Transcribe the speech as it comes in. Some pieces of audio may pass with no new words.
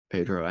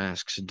Pedro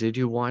asks, did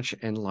you watch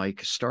and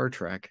like Star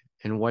Trek,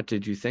 and what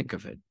did you think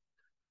of it?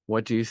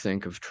 What do you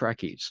think of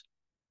Trekkies?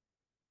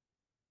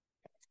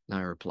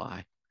 I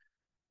reply,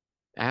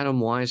 Adam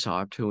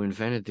Weishaupt, who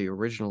invented the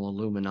original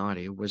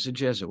Illuminati, was a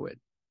Jesuit.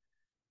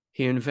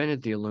 He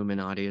invented the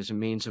Illuminati as a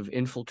means of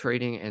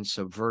infiltrating and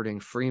subverting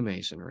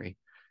Freemasonry,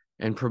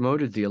 and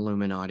promoted the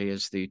Illuminati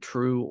as the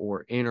true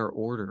or inner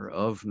order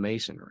of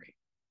Masonry.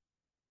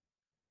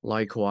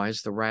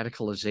 Likewise, the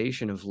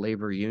radicalization of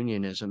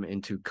labor-unionism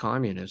into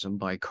communism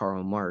by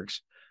Karl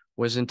Marx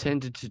was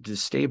intended to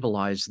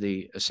destabilize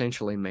the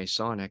essentially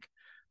Masonic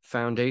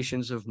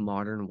foundations of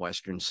modern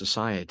Western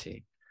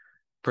society,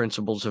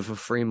 principles of a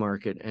free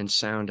market and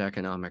sound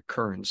economic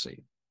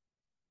currency.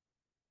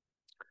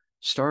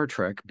 Star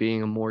Trek,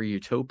 being a more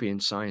utopian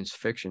science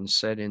fiction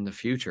set in the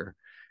future,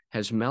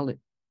 has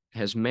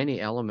many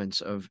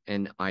elements of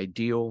an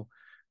ideal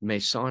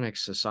Masonic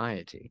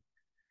society.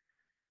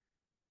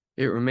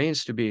 It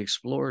remains to be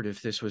explored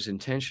if this was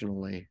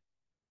intentionally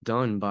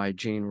done by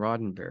Gene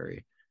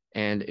Roddenberry,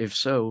 and if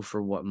so,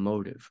 for what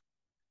motive.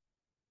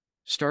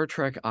 Star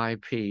Trek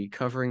IP,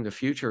 covering the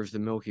future of the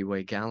Milky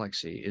Way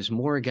galaxy, is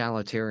more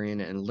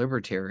egalitarian and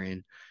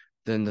libertarian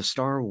than the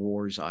Star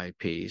Wars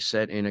IP,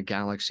 set in a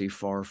galaxy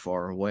far,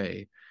 far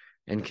away,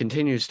 and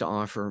continues to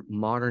offer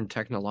modern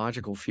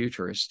technological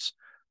futurists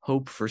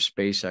hope for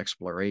space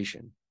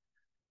exploration.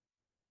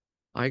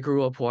 I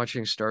grew up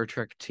watching Star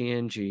Trek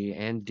TNG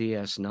and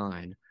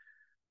DS9,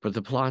 but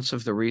the plots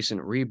of the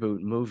recent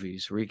reboot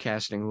movies,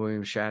 recasting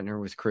William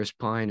Shatner with Chris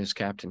Pine as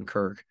Captain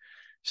Kirk,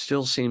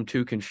 still seem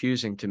too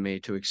confusing to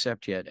me to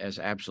accept yet as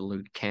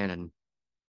absolute canon.